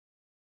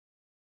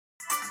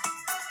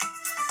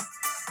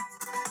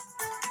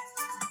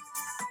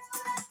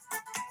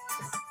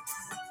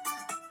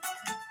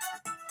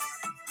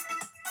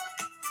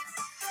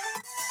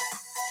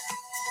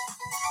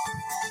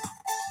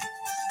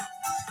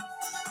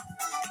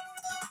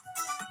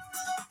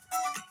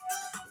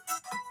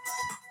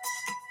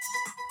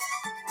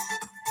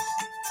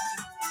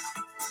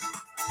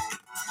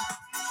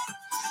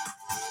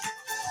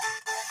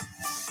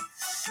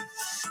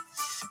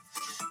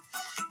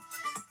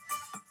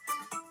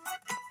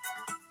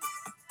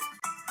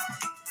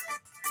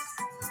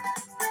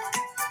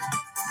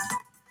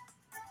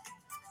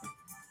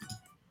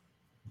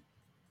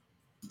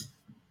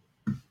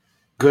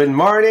Good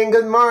morning,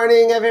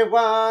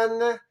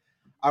 everyone.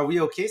 Are we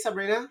okay,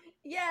 Sabrina?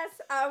 Yes,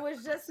 I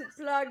was just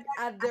plugged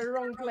at the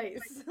wrong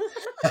place.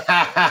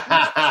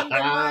 Not on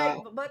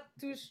the mic, but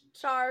to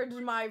charge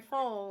my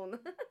phone.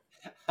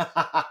 But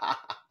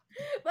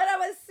I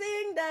was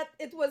seeing that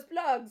it was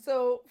plugged,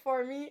 so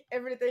for me,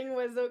 everything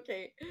was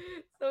okay.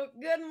 So,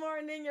 good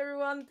morning,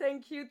 everyone.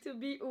 Thank you to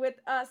be with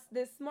us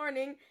this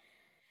morning.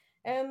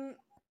 And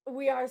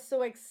we are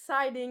so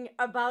exciting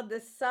about the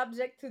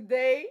subject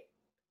today.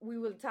 We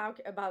will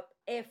talk about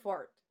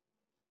effort.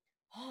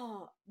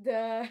 Oh,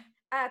 the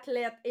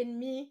athlete in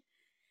me,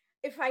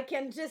 if I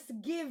can just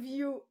give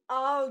you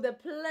all the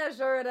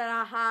pleasure that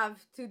I have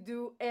to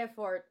do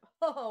effort.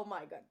 Oh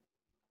my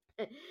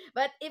God.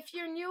 But if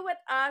you're new with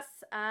us,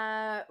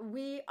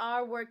 we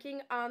are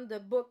working on the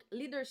book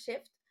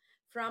Leadershift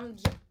from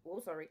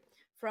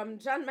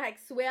John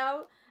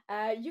Maxwell.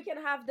 You can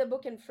have the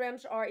book in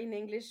French or in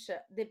English,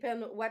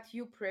 depend what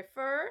you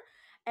prefer.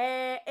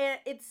 And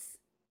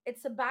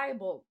it's a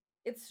Bible.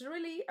 It's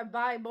really a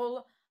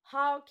Bible.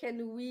 How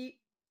can we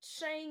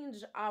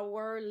change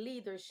our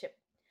leadership?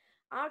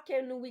 How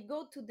can we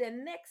go to the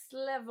next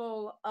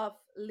level of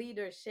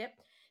leadership?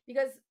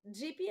 Because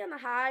GP and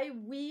I,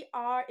 we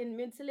are in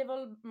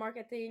multi-level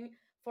marketing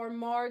for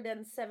more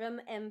than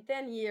 7 and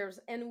 10 years,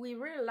 and we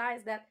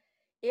realize that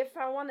if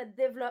I want to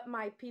develop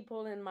my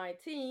people and my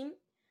team,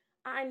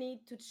 I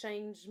need to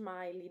change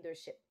my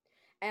leadership.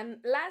 And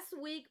last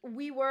week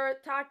we were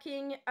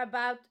talking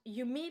about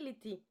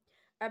humility,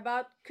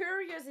 about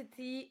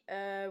curiosity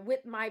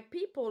with my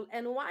people,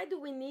 and why do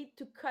we need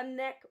to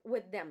connect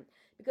with them?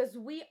 Because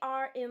we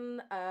are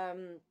in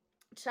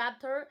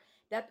chapter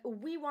that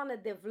we want to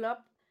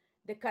develop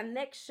the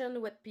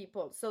connection with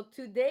people. So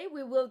today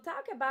we will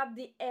talk about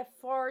the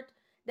effort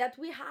that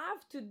we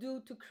have to do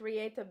to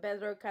create a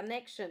better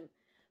connection,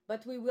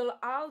 but we will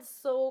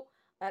also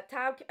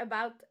talk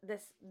about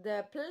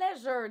the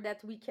pleasure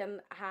that we can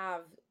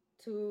have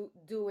to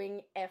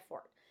doing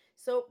effort.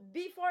 So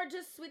before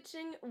just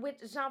switching with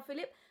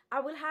Jean-Philippe, I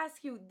will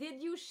ask you,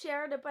 did you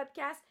share the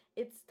podcast?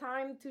 It's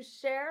time to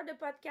share the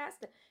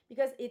podcast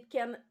because it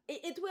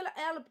will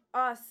help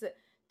us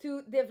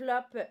to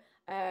develop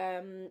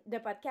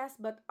the podcast,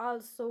 but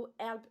also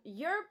help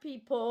your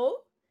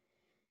people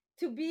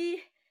to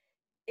be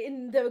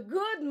in the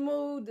good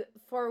mood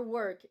for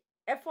work.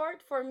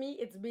 Effort for me,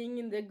 it's being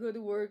in the good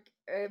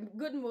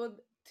mood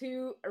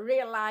to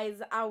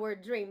realize our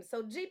dreams.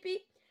 So, GP,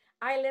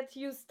 I let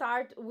you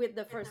start with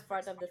the first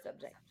part of the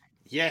subject.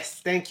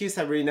 Yes, thank you,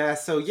 Sabrina.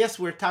 So, yes,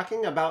 we're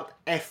talking about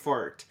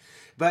effort.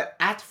 But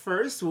at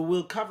first, we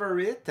will cover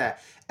it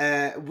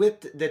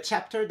with the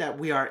chapter that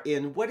we are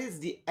in. What is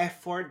the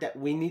effort that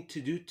we need to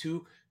do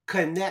to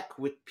connect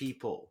with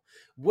people?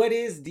 What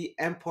is the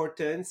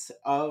importance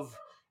of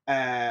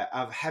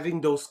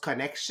having those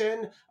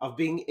connection, of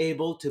being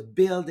able to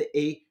build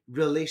a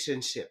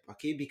relationship?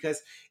 Okay,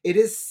 because it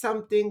is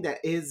something that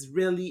is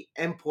really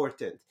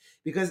important.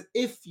 Because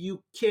if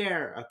you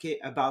care, okay,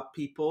 about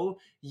people,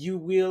 you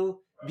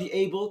will be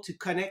able to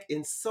connect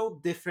in so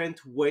different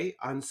way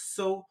on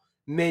so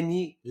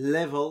many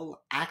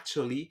level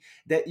actually,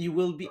 that you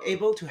will be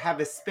able to have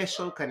a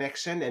special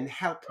connection and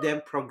help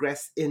them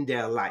progress in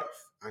their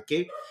life.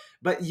 Okay,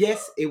 but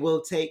yes, it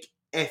will take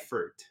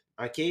effort.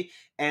 Okay,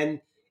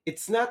 and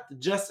it's not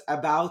just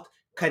about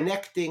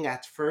connecting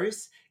at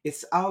first,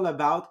 it's all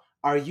about,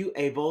 are you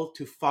able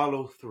to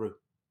follow through?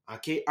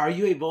 Okay, are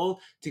you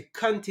able to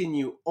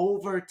continue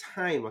over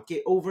time,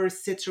 okay, over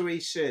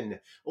situation,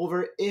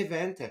 over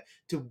event,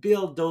 to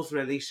build those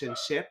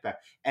relationships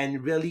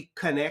and really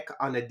connect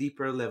on a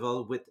deeper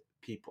level with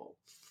people?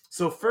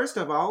 So first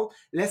of all,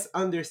 let's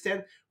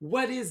understand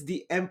what is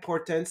the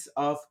importance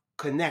of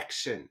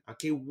connection.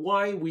 Okay,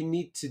 why we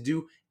need to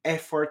do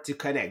effort to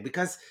connect,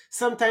 because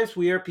sometimes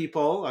we hear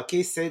people,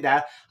 okay, say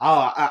that,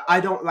 oh,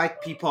 I don't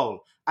like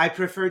people, I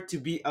prefer to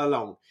be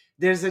alone.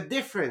 There's a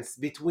difference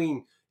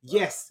between,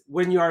 yes,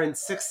 when you are in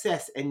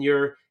success and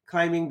you're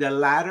climbing the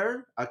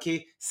ladder,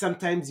 okay,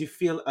 sometimes you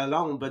feel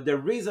alone, but the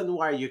reason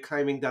why you're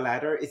climbing the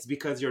ladder is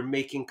because you're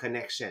making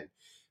connection.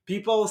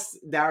 People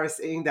that are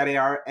saying that they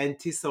are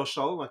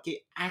antisocial,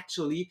 okay,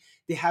 actually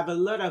they have a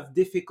lot of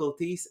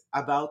difficulties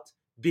about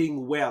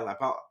being well,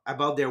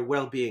 about their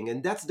well-being,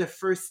 and that's the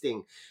first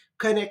thing.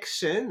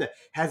 Connection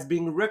has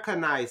been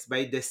recognized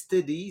by the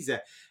studies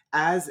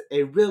as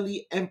a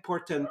really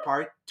important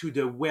part to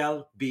the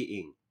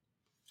well-being.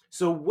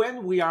 So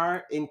when we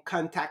are in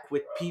contact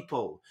with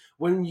people,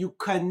 when you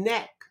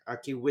connect,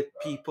 okay, with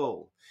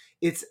people,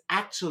 it's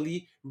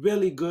actually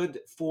really good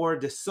for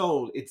the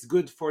soul. It's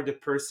good for the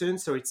person.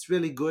 So it's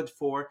really good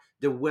for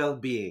the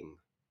well-being.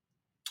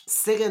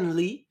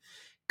 Secondly,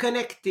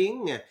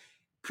 connecting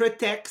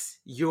protects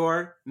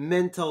your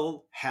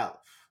mental health.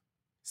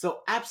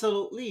 So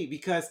absolutely,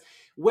 because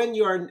when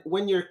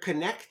you're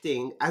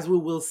connecting, as we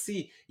will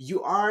see,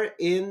 you are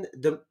in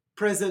the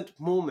present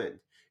moment.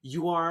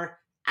 You are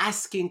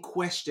asking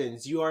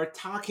questions, you are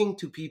talking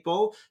to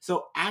people.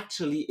 So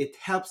actually, it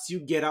helps you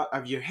get out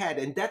of your head.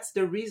 And that's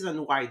the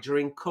reason why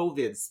during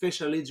COVID,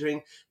 especially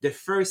during the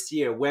first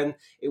year when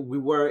we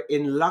were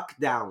in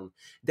lockdown,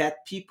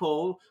 that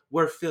people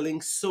were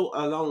feeling so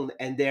alone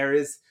and there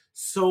is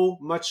so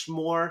much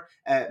more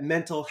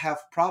mental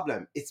health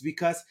problem. It's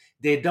because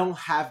they don't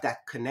have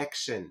that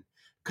connection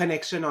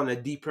on a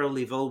deeper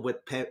level with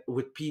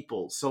with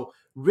people. So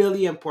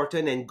really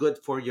important and good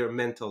for your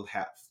mental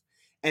health.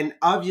 And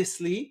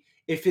obviously,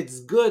 if it's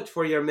good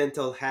for your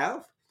mental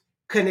health,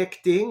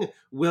 connecting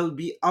will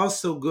be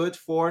also good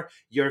for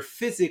your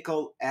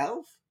physical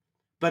health,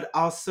 but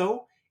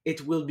also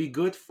it will be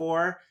good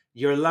for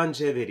your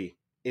longevity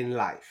in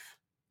life.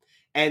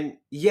 And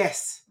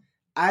yes,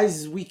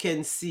 as we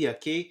can see,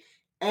 okay,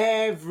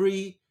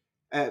 every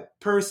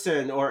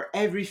person or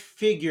every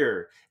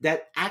figure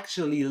that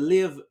actually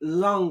live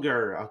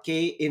longer,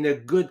 okay, in a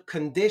good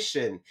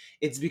condition,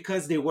 it's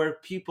because they were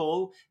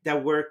people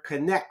that were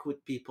connect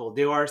with people.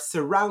 They are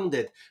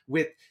surrounded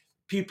with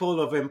people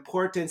of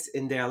importance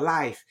in their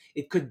life.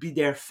 It could be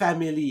their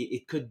family,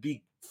 it could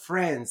be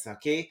friends,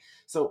 okay?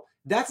 So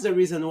that's the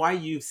reason why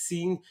you've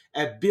seen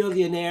a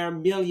billionaire,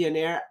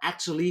 millionaire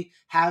actually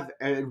have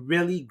a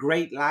really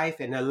great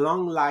life and a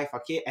long life,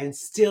 okay, and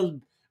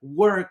still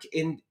work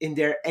in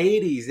their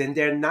 80s and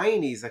their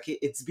 90s, okay.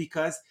 It's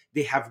because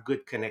they have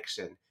good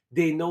connection.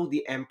 They know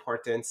the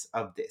importance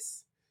of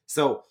this.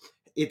 So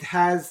it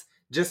has,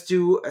 just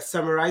to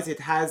summarize, it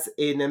has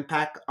an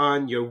impact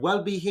on your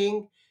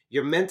well-being,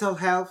 your mental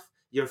health,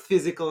 your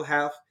physical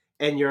health,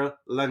 and your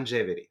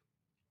longevity.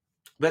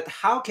 But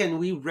how can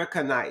we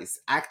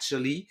recognize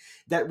actually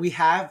that we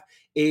have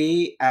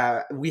a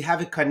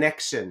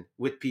connection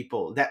with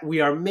people, that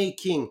we are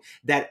making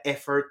that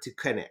effort to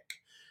connect?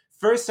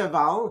 First of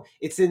all,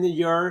 it's in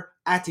your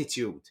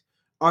attitude.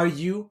 Are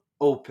you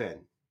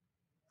open?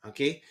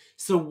 Okay,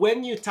 so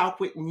when you talk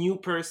with new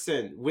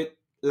person, with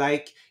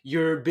like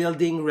you're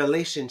building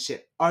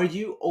relationship, are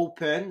you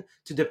open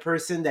to the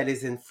person that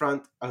is in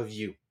front of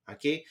you?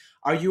 Okay,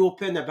 are you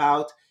open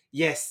about,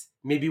 yes,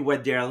 maybe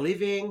what they're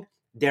living,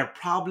 their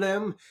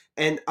problem,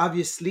 and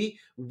obviously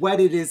what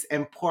it is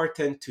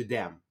important to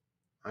them?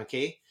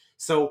 Okay,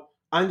 so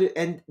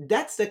and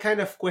that's the kind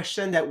of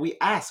question that we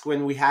ask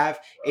when we have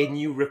a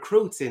new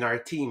recruits in our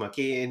team,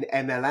 okay, in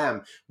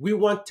MLM. We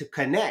want to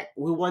connect,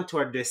 we want to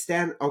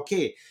understand,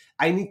 okay,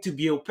 I need to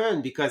be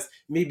open because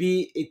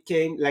maybe it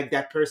came like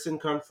that person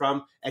come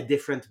from a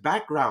different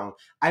background.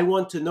 I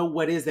want to know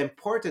what is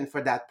important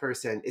for that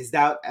person. Is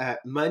that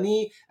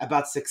money,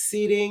 about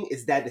succeeding?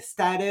 Is that the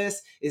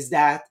status? Is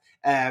that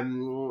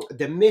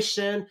the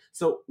mission?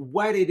 So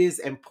what it is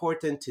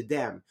important to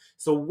them.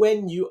 So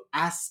when you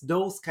ask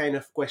those kind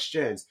of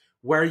questions,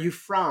 where are you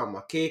from?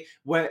 Okay,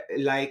 where,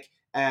 like,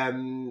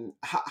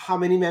 how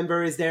many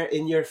members is there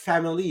in your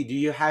family? Do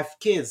you have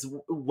kids?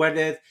 What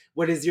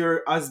is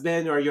your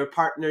husband or your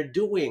partner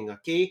doing?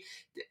 Okay,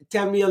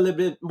 tell me a little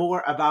bit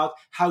more about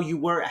how you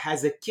were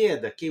as a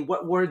kid. Okay,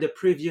 what were the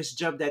previous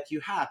job that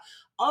you had?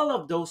 All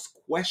of those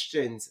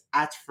questions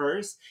at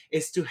first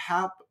is to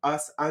help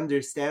us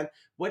understand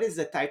what is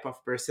the type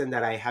of person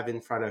that I have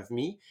in front of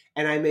me,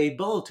 and I'm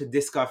able to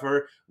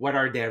discover what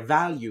are their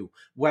value,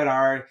 what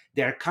are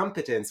their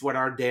competence, what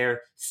are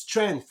their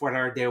strength, what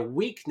are their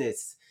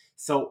weakness.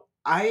 So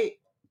I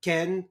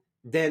can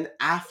then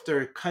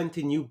after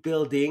continue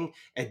building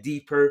a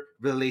deeper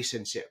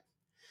relationship.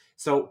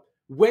 So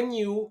when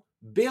you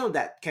build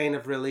that kind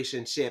of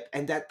relationship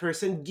and that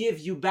person give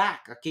you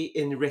back, okay,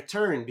 in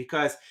return,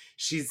 because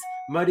she's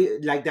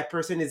like that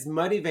person is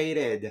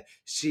motivated,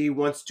 she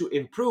wants to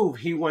improve,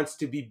 he wants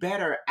to be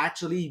better,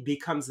 actually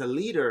becomes a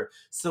leader.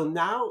 So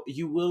now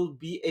you will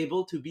be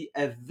able to be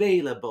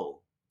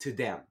available to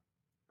them.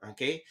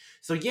 Okay,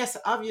 so yes,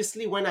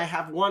 obviously when I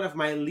have one of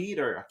my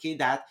leader, okay,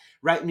 that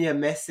write me a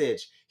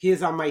message, he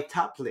is on my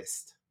top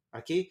list,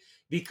 okay,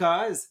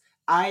 because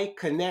I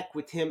connect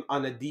with him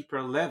on a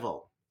deeper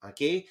level.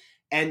 Okay,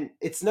 and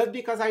it's not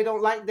because I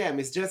don't like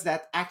them, it's just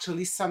that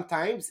actually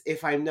sometimes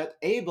if I'm not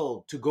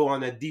able to go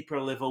on a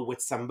deeper level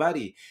with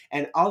somebody,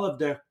 and all of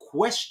the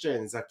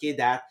questions, okay,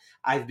 that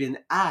I've been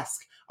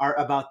asked are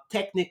about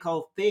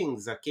technical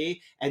things,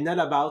 okay, and not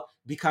about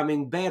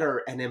becoming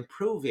better and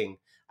improving,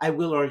 I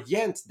will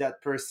orient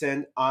that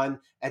person on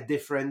a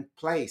different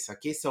place.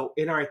 Okay, so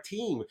in our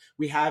team,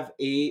 we have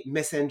a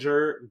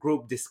messenger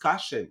group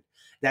discussion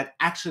that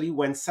actually,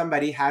 when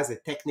somebody has a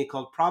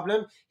technical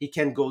problem, he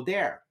can go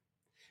there.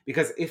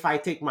 Because if I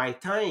take my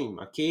time,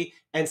 okay,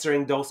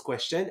 answering those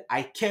questions,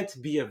 I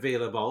can't be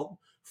available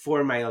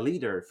for my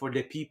leader, for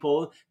the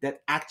people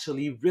that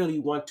actually really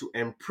want to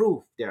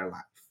improve their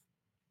life.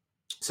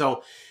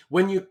 So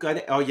when you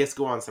got, oh yes,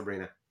 go on,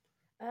 Sabrina.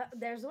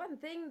 There's one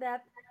thing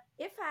that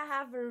if I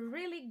have a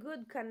really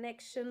good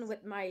connection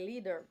with my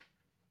leader,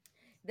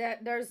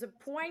 that there's a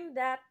point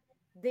that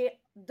they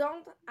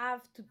don't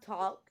have to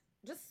talk.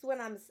 Just when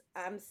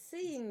I'm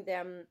seeing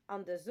them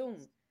on the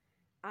Zoom,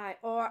 I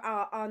or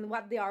on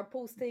what they are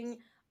posting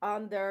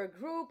on their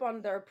group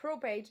on their pro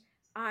page,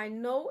 I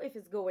know if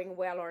it's going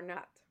well or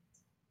not.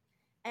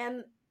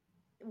 And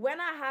when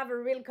I have a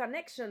real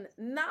connection,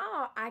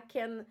 now I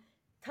can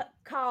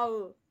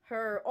call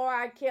her, or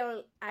I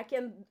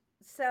can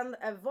send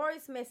a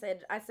voice message.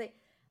 I say,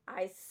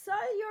 I saw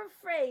your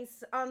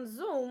face on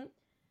Zoom.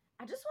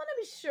 I just want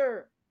to be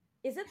sure.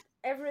 Is it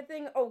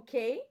everything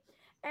okay?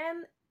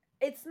 And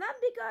it's not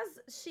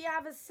because she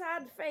have a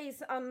sad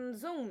face on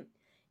Zoom.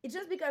 It's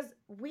just because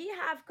we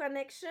have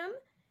connection,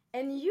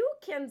 and you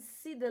can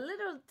see the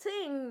little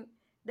thing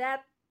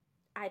that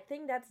I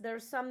think that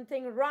there's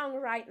something wrong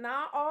right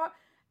now, or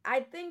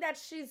I think that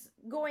she's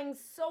going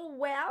so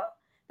well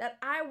that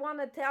I want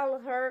to tell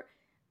her,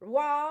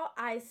 wow,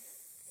 I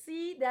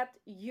see that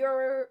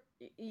you're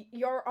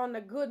on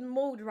a good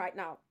mood right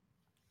now.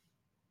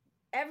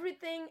 Every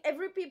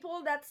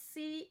people that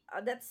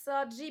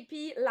saw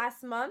GP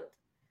last month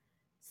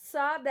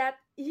saw that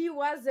he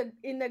was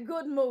in a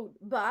good mood,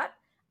 but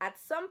at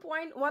some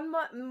point one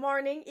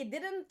morning he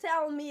didn't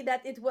tell me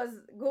that it was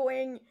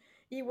going,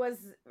 he was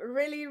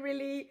really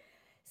really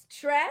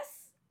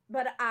stressed,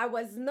 but I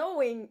was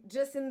knowing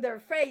just in their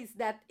face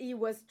that he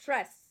was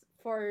stressed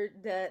for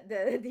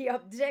the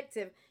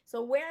objective.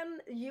 So when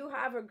you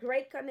have a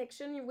great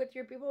connection with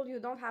your people, you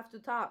don't have to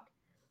talk,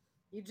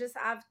 you just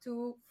have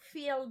to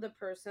feel the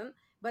person,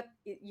 but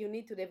you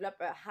need to develop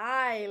a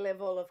high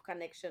level of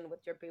connection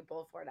with your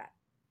people for that.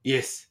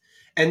 Yes.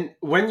 And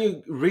when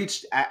you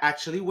reach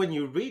actually when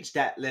you reach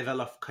that level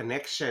of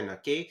connection,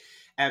 okay,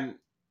 um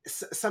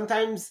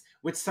sometimes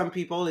with some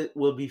people it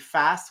will be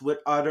fast, with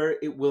other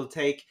it will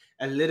take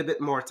a little bit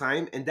more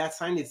time, and that's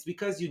fine. It's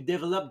because you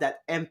develop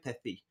that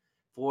empathy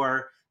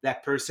for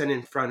that person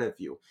in front of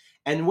you.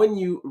 And when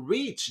you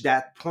reach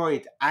that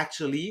point,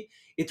 actually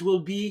it will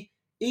be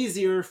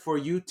easier for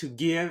you to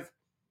give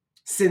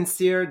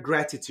sincere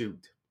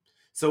gratitude.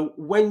 So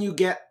when you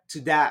get to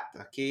that,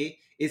 okay,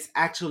 it's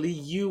actually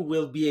you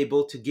will be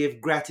able to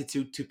give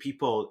gratitude to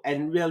people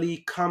and really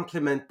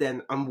compliment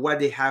them on what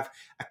they have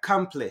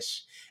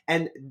accomplished.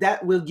 And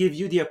that will give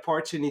you the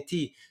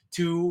opportunity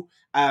to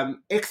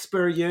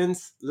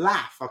experience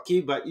laugh,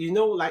 okay? But you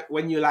know, like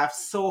when you laugh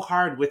so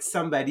hard with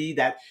somebody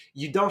that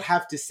you don't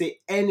have to say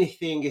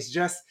anything, it's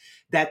just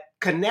that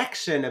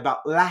connection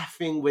about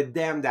laughing with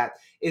them that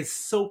is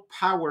so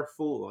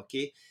powerful,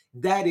 okay?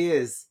 That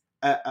is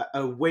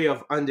a way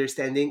of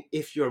understanding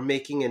if you're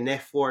making an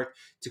effort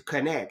to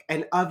connect.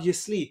 And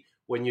obviously,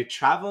 when you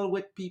travel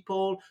with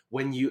people,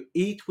 when you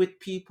eat with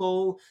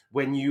people,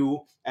 when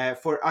you,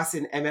 for us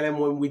in MLM,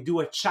 when we do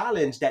a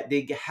challenge that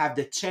they have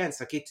the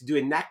chance, okay, to do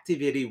an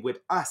activity with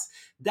us,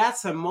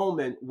 that's a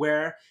moment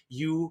where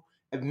you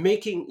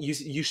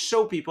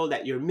show people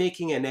that you're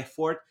making an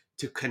effort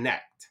to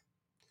connect.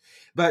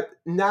 But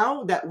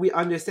now that we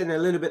understand a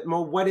little bit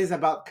more what is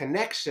about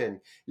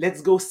connection,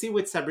 let's go see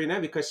with Sabrina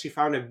because she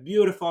found a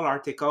beautiful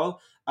article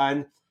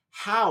on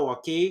how,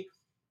 okay,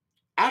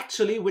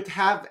 actually would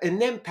have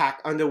an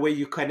impact on the way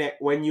you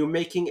connect when you're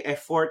making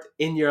effort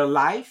in your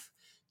life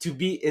to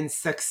be in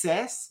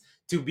success,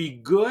 to be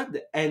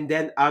good, and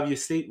then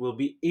obviously it will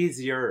be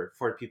easier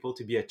for people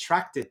to be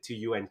attracted to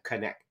you and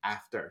connect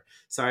after.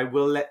 So I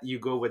will let you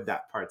go with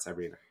that part,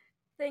 Sabrina.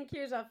 Thank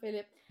you,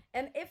 Jean-Philippe.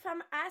 And if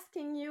I'm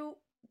asking you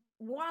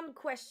one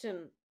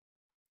question,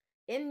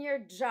 in your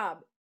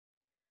job,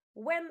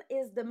 when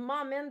is the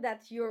moment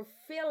that you're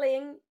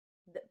feeling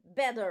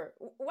better?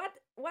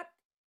 What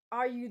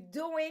are you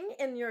doing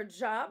in your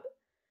job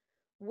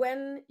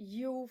when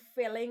you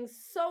feeling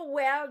so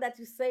well that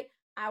you say,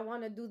 I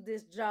want to do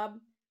this job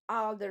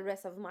all the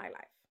rest of my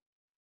life?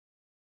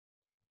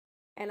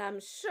 And I'm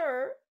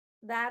sure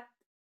that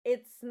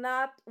it's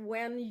not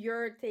when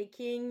you're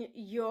taking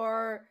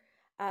your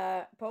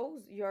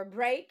pause, your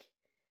break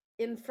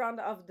in front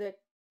of the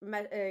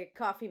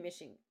coffee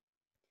machine.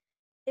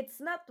 It's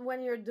not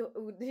when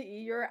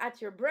you're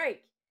at your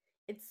break.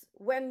 It's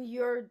when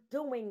you're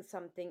doing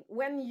something,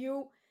 when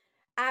you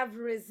have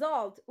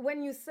result,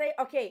 when you say,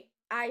 okay,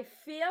 I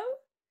feel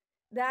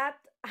that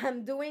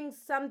I'm doing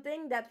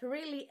something that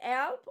really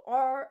help,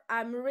 or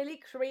I'm really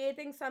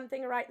creating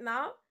something right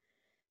now.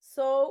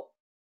 So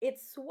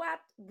it's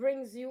what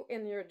brings you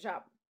in your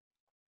job.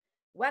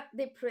 What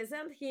they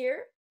present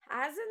here,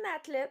 as an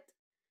athlete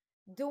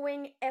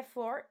doing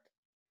effort,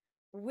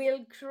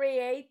 will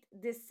create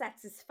this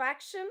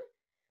satisfaction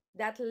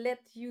that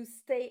let you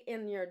stay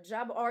in your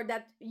job, or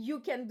that you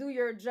can do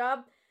your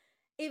job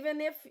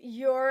even if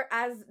you're,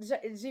 as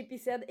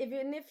GP said,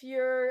 even if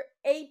you're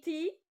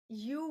 80,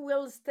 you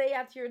will stay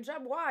at your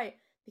job. Why?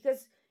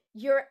 Because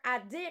you're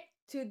addicted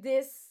to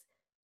this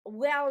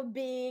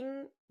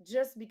well-being,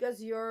 just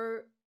because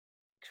you're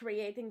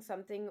creating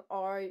something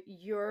or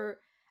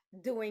you're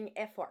doing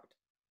effort.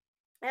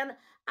 And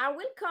I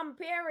will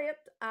compare it,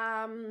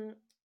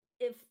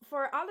 if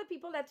for all the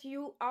people that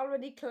you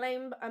already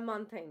claimed a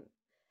mountain.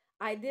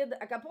 I did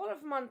a couple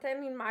of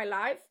mountains in my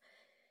life,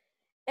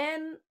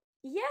 and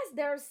yes,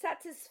 there's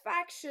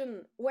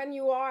satisfaction when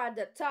you are at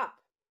the top,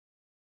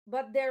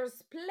 but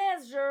there's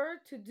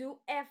pleasure to do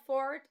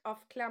effort of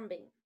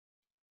climbing.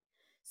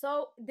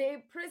 So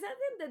they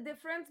presented the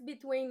difference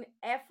between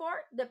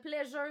effort, the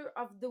pleasure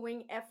of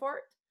doing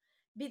effort,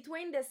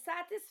 between the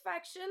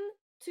satisfaction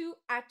to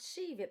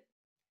achieve it.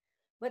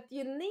 But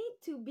you need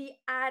to be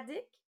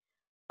addict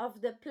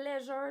of the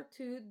pleasure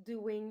to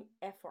doing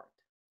effort,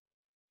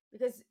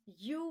 because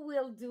you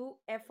will do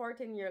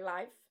effort in your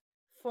life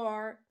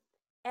for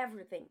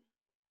everything,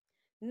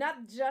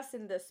 not just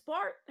in the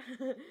sport,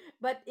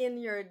 but in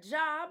your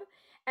job.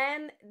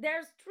 And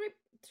there's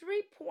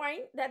three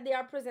points that they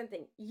are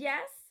presenting.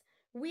 Yes,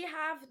 we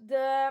have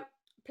the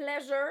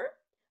pleasure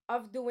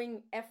of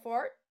doing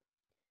effort,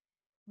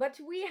 but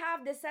we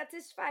have the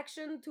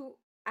satisfaction to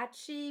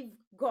achieve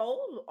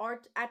goal or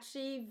to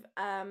achieve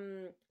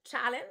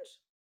challenge.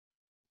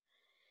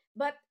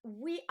 But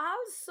we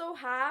also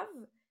have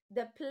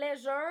the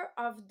pleasure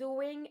of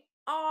doing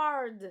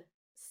hard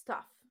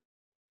stuff,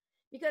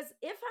 because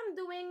if I'm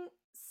doing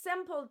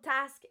simple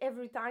task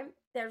every time,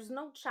 there's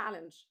no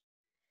challenge.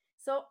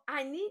 So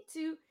I need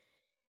to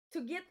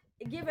get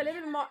give a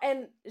little more.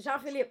 And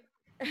Jean-Philippe,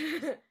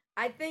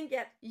 I think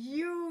that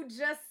you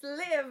just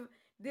live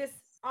this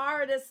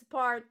hardest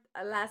part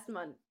last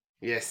month.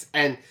 Yes,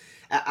 and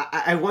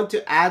I want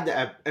to add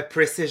a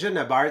precision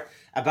about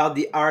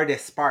the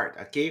artist part.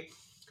 Okay,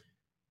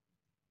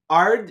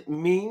 hard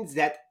means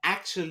that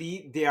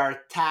actually there are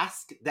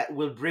tasks that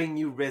will bring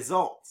you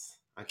results,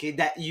 okay,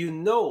 that you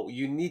know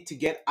you need to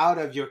get out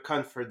of your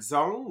comfort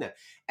zone,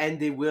 and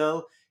they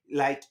will,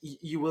 like,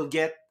 you will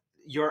get,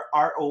 your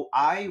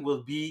ROI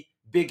will be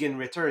big in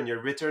return,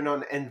 your return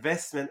on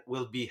investment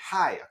will be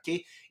high.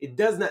 Okay, it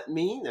does not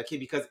mean, okay,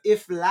 because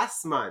if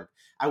last month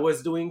I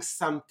was doing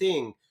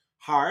something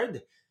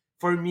hard,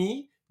 for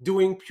me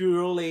doing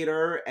puro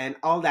later and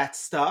all that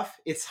stuff,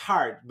 it's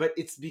hard, but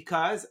it's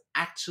because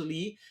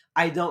actually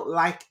I don't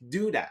like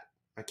do that.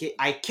 Okay,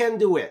 I can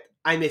do it.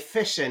 I'm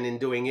efficient in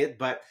doing it,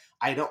 but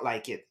I don't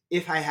like it.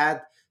 If I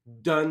had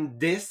done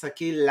this,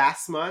 okay,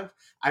 last month,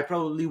 I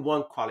probably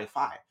won't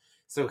qualify.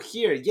 So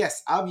here,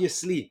 yes,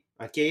 obviously,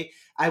 okay,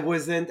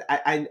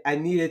 I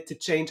needed to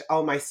change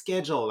all my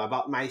schedule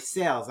about my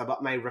sales,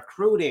 about my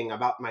recruiting,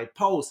 about my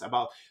posts,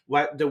 about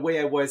what the way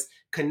I was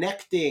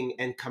connecting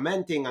and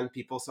commenting on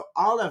people. So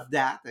all of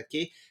that,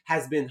 okay,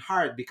 has been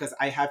hard because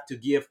I have to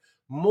give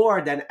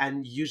more than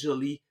I'm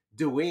usually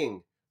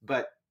doing.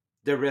 But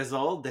the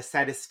result, the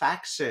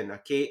satisfaction,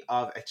 okay,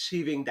 of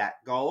achieving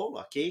that goal,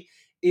 okay,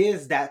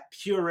 is that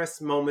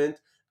purest moment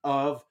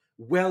of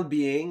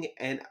well-being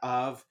and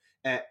of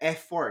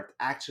effort,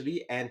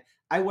 actually. And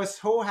I was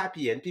so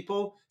happy, and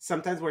people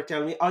sometimes were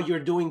telling me, oh, you're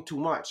doing too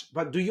much.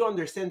 But do you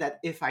understand that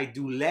if I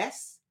do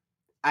less,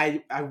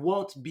 I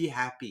won't be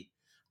happy.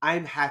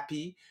 I'm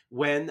happy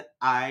when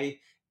I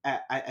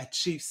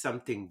achieve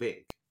something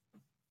big.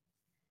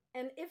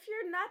 And if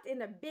you're not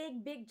in a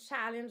big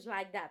challenge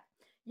like that,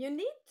 you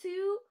need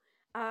to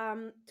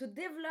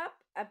develop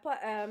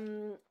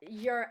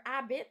your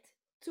habit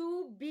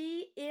to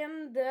be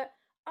in the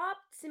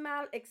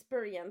optimal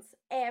experience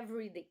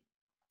every day.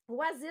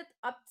 Was it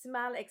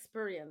optimal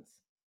experience?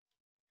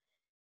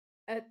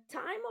 A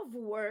time of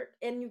work,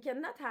 and you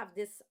cannot have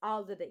this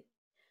all the day,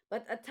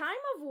 but a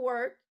time of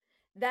work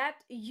that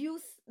you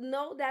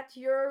know that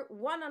you're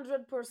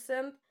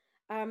 100%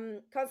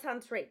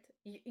 concentrate.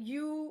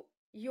 You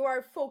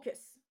are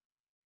focused.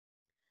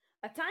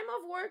 A time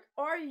of work,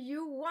 or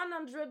you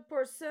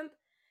 100%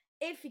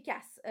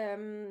 efficacious,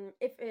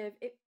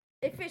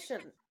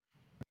 efficient,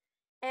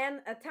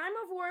 and a time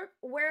of work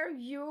where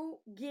you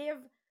give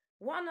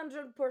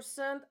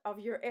 100% of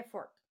your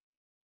effort.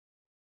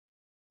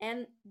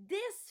 And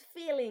this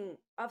feeling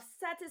of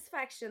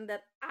satisfaction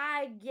that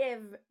I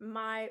give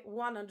my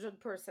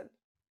 100%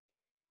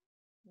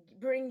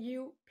 bring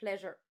you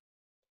pleasure.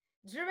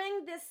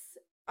 During this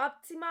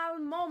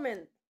optimal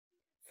moment,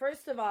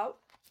 first of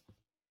all,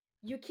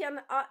 you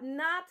can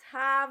not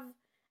have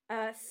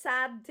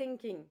sad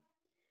thinking,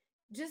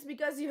 just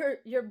because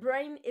your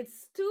brain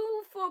is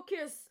too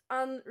focused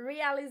on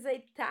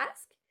realizing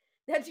task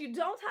that you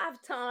don't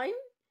have time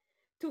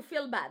to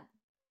feel bad.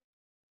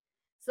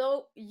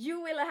 So you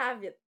will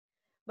have it.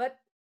 But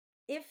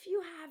if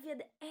you have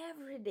it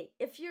every day,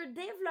 if you're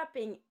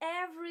developing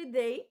every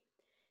day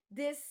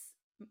this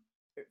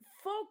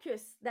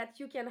focus that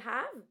you can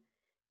have,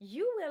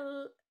 you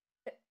will,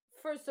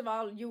 first of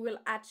all, you will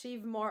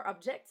achieve more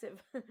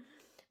objective.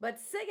 But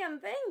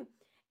second thing,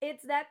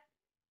 it's that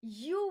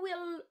you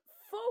will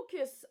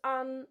focus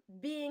on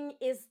being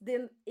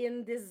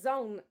in this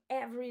zone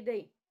every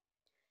day.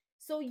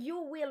 So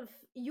you will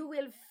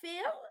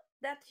feel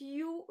that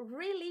you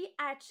really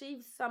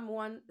achieve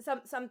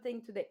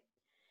something today.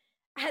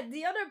 At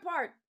the other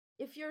part,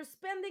 if you're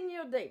spending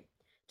your day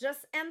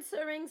just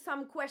answering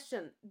some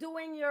question,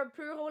 doing your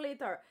puro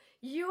later,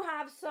 you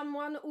have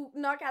someone who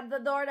knock at the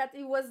door that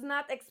he was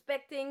not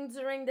expecting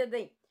during the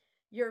day.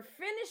 You're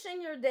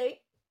finishing your day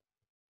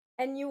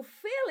and you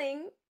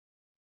feeling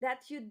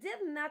that you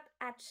did not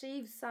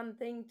achieve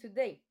something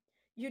today.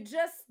 You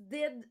just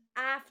did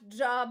half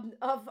job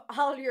of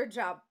all your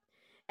job.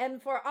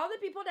 And for other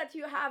people that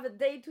you have a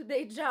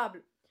day-to-day job,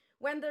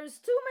 when there's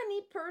too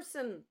many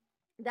person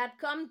that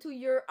come to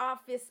your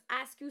office,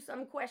 ask you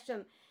some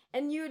question,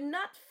 and you're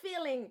not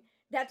feeling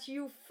that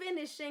you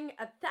finishing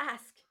a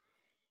task,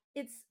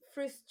 it's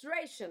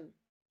frustration.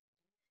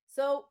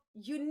 So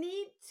you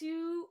need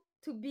to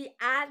be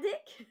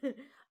addict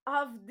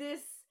of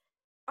this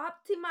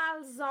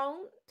optimal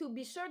zone to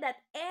be sure that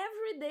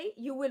every day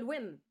you will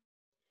win.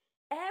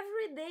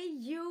 Every day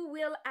you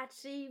will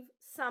achieve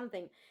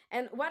something.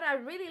 And what I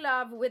really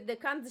love with the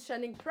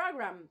conditioning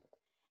program,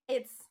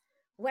 it's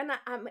when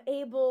I'm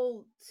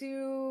able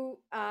to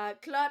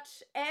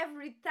clutch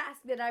every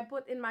task that I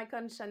put in my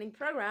conditioning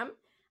program,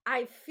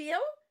 I feel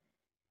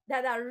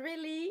that I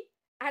really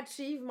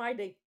achieve my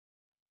day.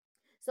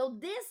 So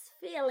this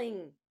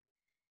feeling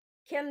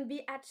can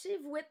be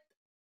achieved with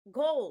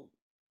goal,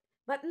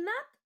 but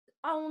not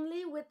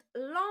only with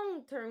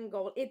long-term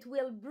goal. It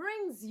will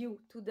brings you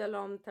to the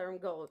long-term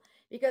goal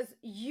because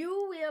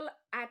you will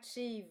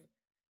achieve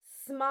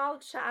small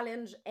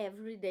challenge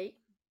every day,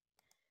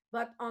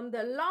 but on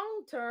the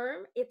long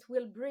term it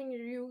will bring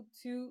you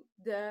to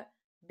the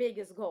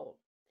biggest goal.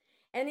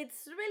 And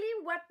it's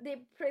really what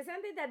they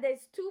presented, that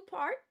there's two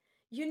part.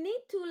 You need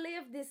to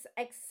live this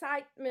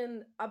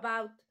excitement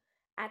about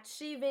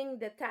achieving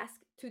the task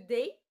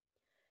today,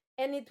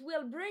 and it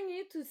will bring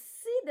you to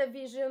see the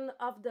vision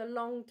of the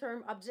long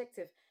term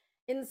objective.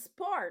 In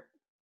sport,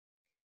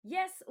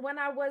 yes, when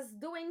I was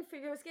doing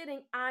figure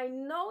skating, I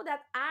know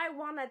that I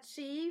want to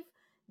achieve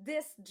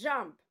this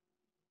jump,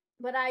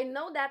 but I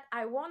know that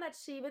I want to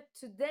achieve it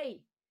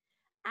today.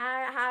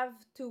 I have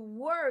to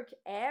work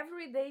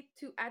every day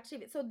to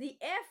achieve it. So the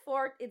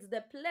effort is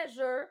the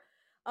pleasure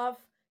of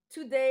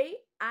today.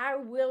 I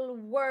will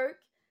work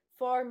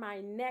for my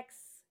next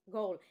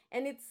goal.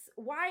 And it's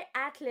why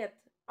athletes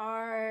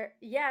are,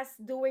 yes,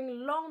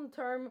 doing long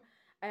term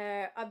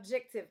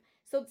objective.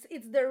 So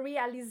it's the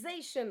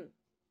realization,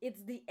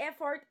 it's the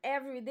effort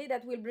every day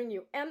that will bring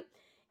you. And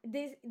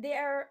they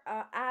are,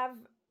 have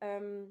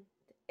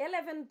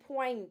 11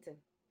 point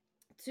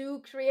to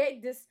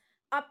create this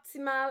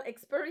optimal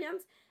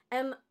experience.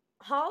 And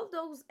all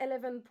those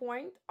 11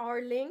 points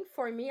are linked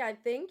for me, I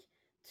think,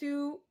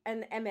 to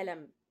an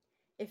MLM.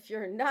 If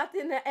you're not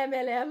in the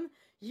MLM,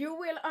 you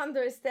will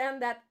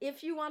understand that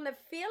if you want to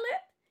feel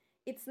it,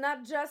 it's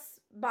not just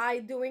by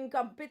doing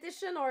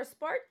competition or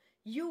sport,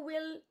 you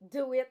will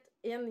do it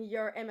in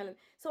your MLM.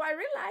 So I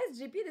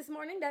realized, GP, this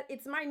morning that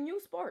it's my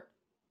new sport.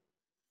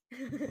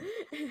 It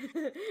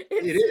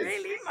It's is.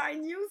 really my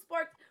new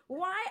sport.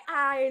 Why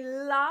I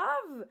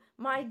love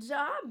my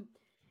job?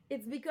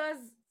 It's because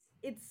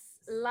it's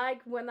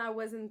like when I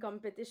was in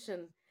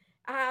competition.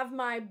 I have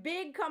my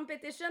big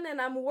competition and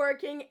I'm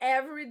working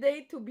every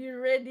day to be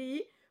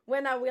ready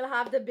when I will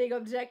have the big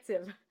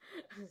objective.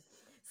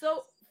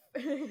 So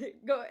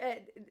go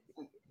ahead.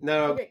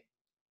 No, Okay.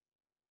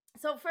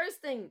 So first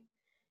thing,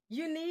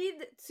 you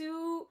need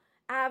to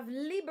have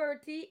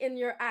liberty in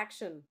your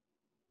action.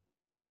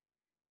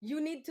 You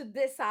need to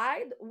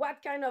decide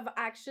what kind of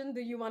action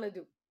do you want to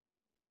do.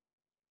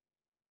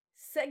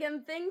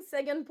 Second thing,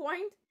 second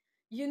point,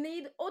 you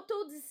need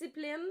auto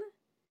discipline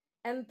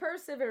and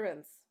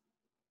perseverance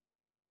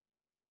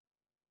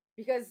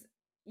because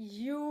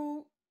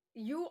you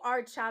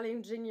are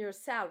challenging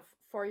yourself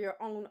for your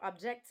own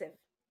objective.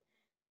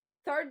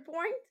 Third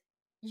point,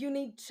 you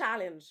need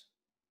challenge.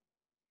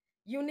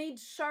 You need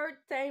short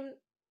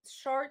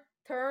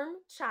term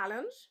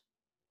challenge.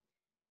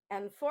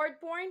 And fourth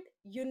point,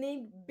 you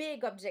need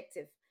big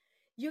objective.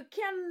 You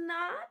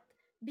cannot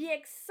be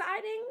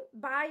exciting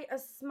by a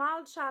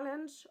small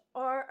challenge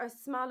or a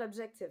small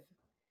objective.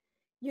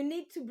 You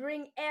need to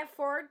bring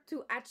effort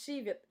to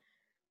achieve it.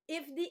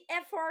 If the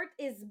effort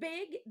is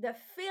big, the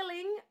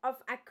feeling of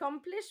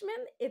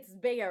accomplishment is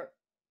bigger.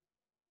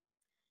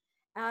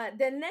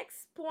 The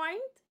next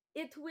point,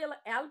 it will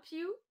help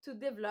you to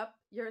develop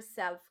your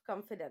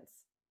self-confidence.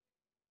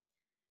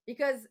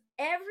 Because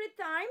every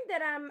time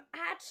that I'm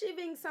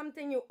achieving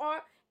something new,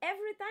 or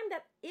every time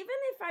that even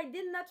if I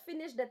did not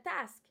finish the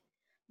task,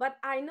 but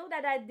I know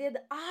that I did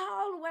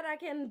all what I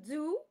can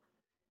do,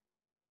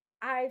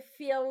 I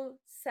feel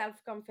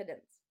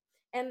self-confidence.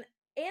 And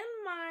in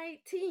my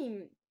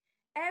team,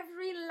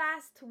 every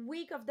last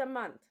week of the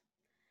month,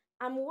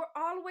 I'm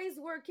always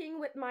working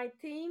with my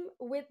team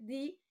with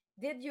the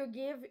did you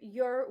give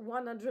your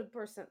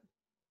 100%?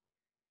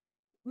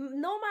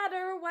 No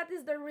matter what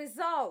is the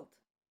result,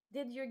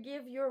 did you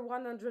give your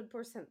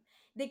 100%?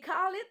 They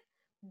call it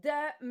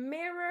the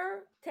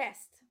mirror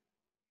test.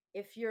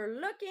 If you're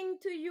looking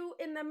to you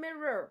in the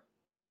mirror,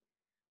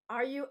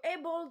 are you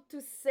able to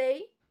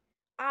say,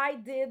 I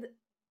did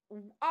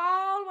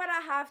all what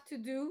I have to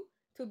do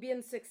to be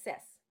in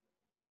success?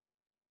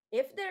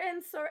 If the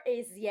answer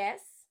is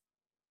yes,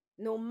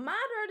 no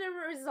matter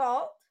the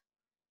result,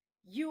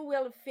 you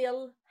will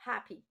feel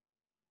happy.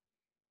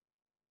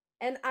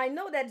 And I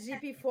know that,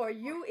 GP, for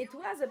you, it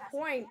was a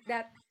point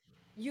that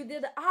you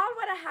did all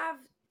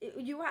what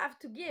you have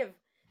to give.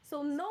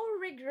 So no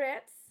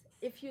regrets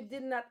if you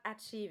did not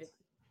achieve it.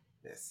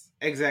 yes,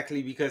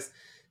 exactly, because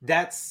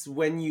that's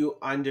when you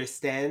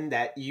understand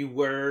that you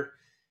were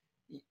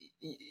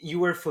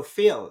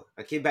fulfilled,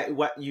 okay, by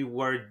what you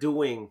were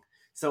doing.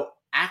 So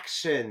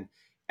action,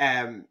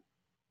 um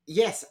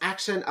yes,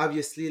 action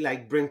obviously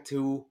like bring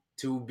to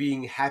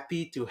being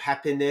happy, to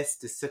happiness,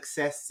 to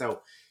success.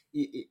 So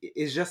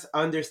it's just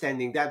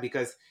understanding that,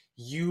 because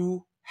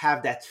you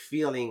have that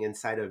feeling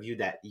inside of you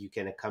that you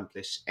can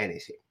accomplish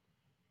anything.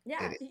 Yeah,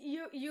 Anything.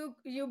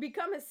 you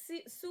become a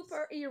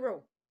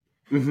superhero.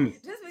 Hmm.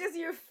 Just because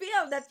you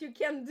feel that you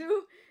can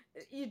do,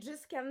 you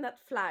just cannot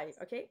fly.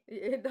 Okay,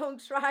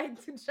 don't try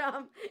to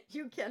jump,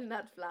 you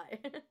cannot fly.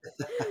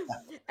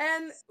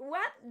 And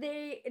what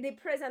they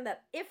present,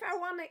 that if I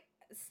want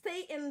to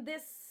stay in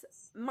this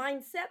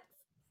mindset,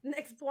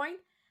 next point,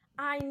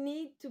 I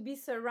need to be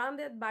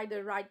surrounded by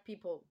the right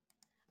people.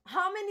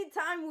 How many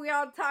times we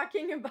are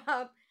talking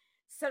about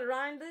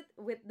surrounded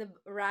with the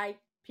right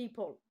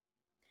people?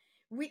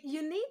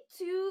 You need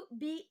to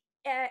be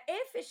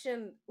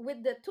efficient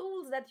with the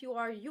tools that you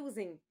are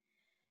using.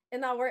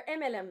 In our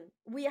MLM,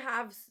 we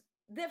have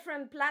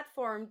different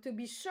platform to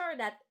be sure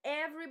that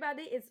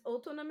everybody is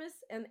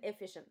autonomous and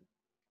efficient.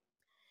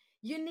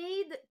 You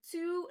need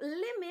to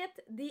limit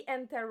the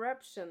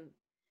interruption.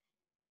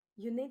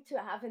 You need to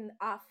have an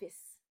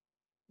office.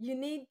 You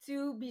need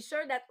to be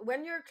sure that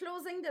when you're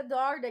closing the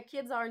door, the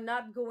kids are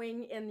not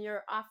going in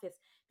your office,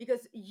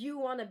 because you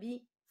want to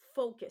be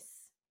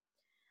focused.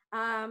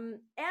 And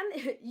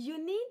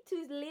you need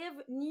to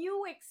live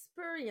new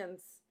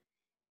experience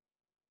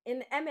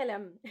in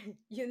MLM.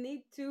 You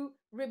need to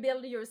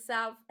rebuild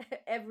yourself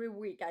every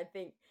week, I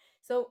think.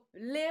 So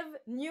live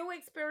new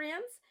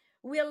experience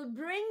will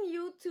bring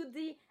you to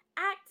the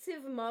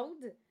active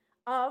mode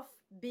of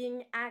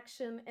being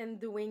action and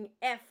doing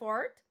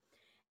effort.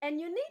 And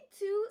you need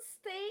to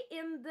stay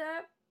in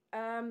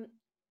the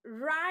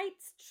right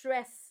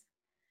stress,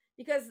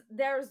 because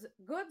there's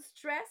good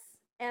stress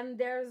and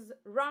there's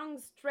wrong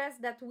stress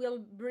that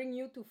will bring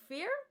you to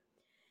fear.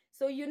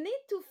 So you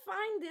need to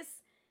find this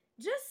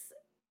just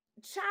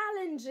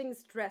challenging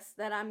stress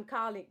that I'm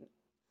calling.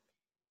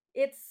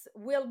 It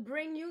will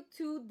bring you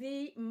to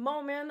the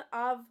moment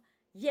of,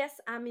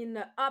 yes, I'm in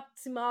the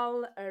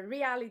optimal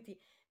reality.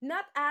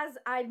 Not as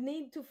I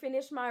need to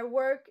finish my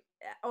work,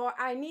 or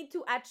I need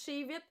to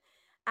achieve it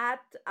at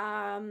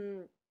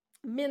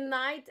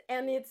midnight,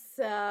 and it's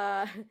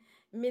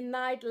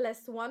midnight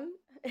less one,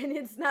 and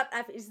it's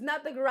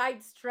not the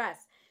right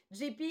stress.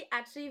 GP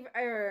achieved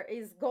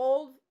his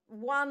goal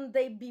one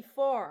day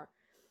before,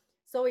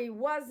 so it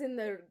was in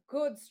a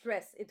good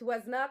stress. It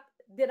was not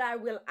that I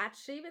will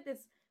achieve it,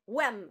 it's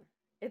when.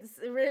 It's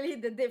really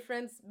the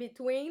difference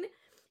between.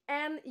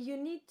 And you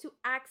need to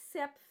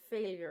accept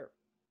failure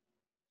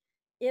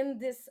in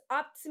this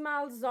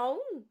optimal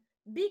zone,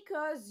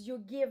 because you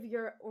give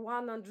your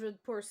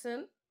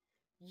 100%,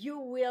 you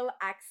will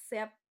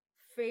accept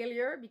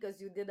failure because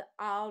you did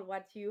all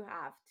what you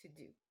have to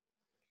do.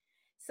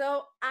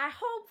 So I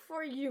hope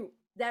for you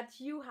that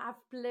you have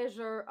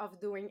pleasure of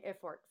doing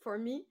effort. For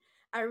me,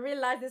 I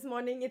realized this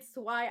morning it's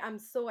why I'm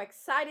so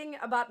exciting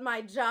about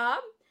my job,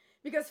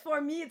 because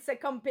for me it's a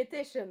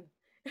competition.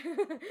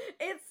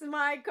 It's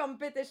my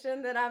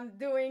competition that I'm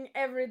doing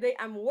every day.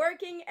 I'm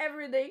working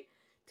every day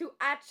to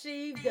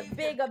achieve the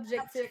big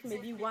objective,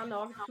 maybe one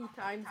or two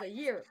times a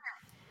year.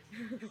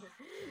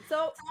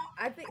 So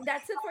I think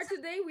that's it for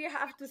today. We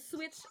have to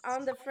switch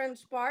on the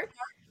French part,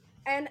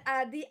 and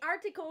the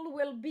article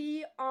will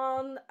be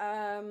on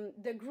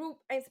the group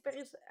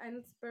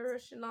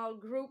inspirational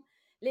group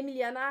Les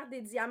Millionnaires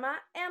des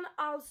Diamants, and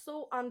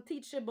also on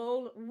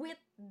Teachable with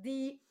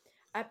the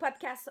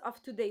podcast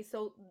of today.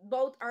 So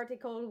both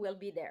articles will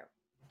be there.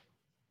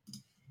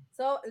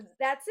 So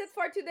that's it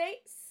for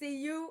today. See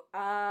you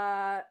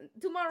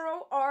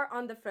tomorrow or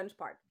on the French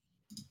part.